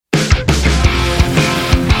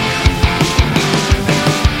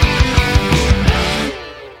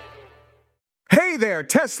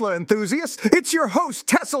there, Tesla enthusiasts. It's your host,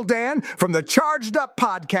 TeslDan, from the Charged Up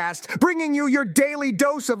podcast, bringing you your daily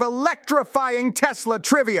dose of electrifying Tesla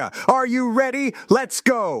trivia. Are you ready? Let's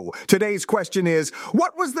go. Today's question is,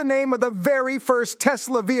 what was the name of the very first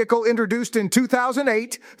Tesla vehicle introduced in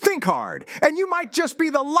 2008? Think hard, and you might just be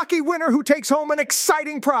the lucky winner who takes home an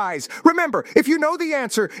exciting prize. Remember, if you know the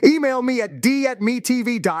answer, email me at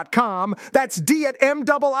d@metv.com. That's d@mitv.com,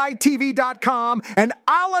 and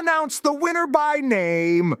I'll announce the winner by name.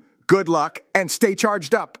 Good luck and stay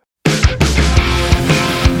charged up.